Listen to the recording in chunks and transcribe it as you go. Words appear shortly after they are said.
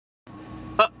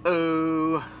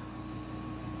Uh-oh.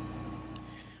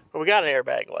 Well, we got an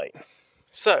airbag light.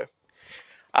 So,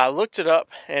 I looked it up,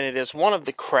 and it is one of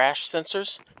the crash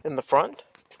sensors in the front.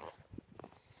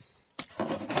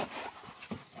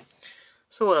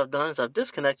 So what I've done is I've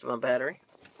disconnected my battery.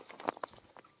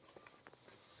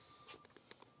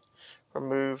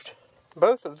 Removed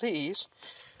both of these.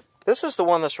 This is the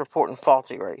one that's reporting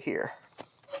faulty right here.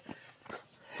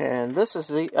 And this is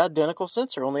the identical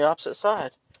sensor on the opposite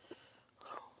side.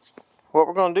 What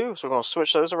we're going to do is we're going to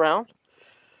switch those around.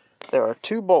 There are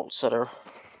 2 bolts that are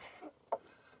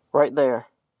right there.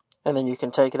 And then you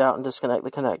can take it out and disconnect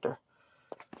the connector.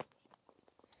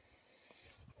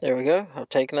 There we go. I've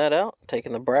taken that out,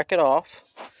 taken the bracket off.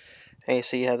 And you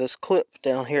see you have this clip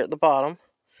down here at the bottom.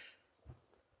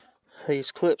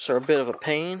 These clips are a bit of a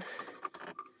pain.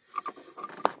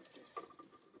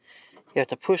 You have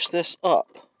to push this up,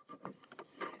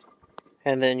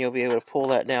 and then you'll be able to pull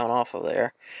that down off of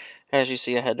there. As you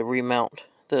see, I had to remount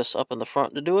this up in the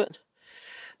front to do it,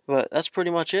 but that's pretty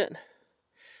much it.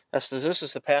 This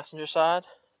is the passenger side,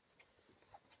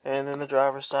 and then the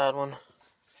driver's side one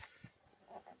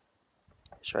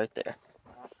is right there.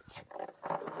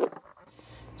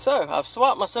 So I've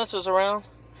swapped my sensors around,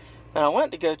 and I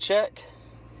went to go check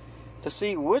to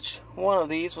see which one of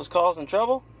these was causing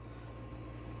trouble.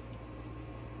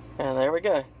 And there we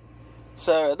go.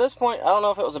 So at this point, I don't know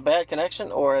if it was a bad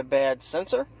connection or a bad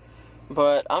sensor,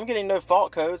 but I'm getting no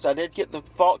fault codes. I did get the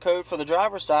fault code for the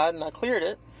driver's side and I cleared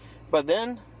it, but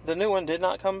then the new one did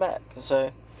not come back.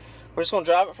 So we're just going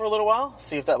to drive it for a little while,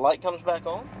 see if that light comes back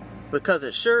on, because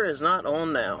it sure is not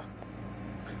on now.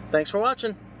 Thanks for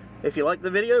watching. If you liked the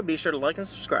video, be sure to like and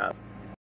subscribe.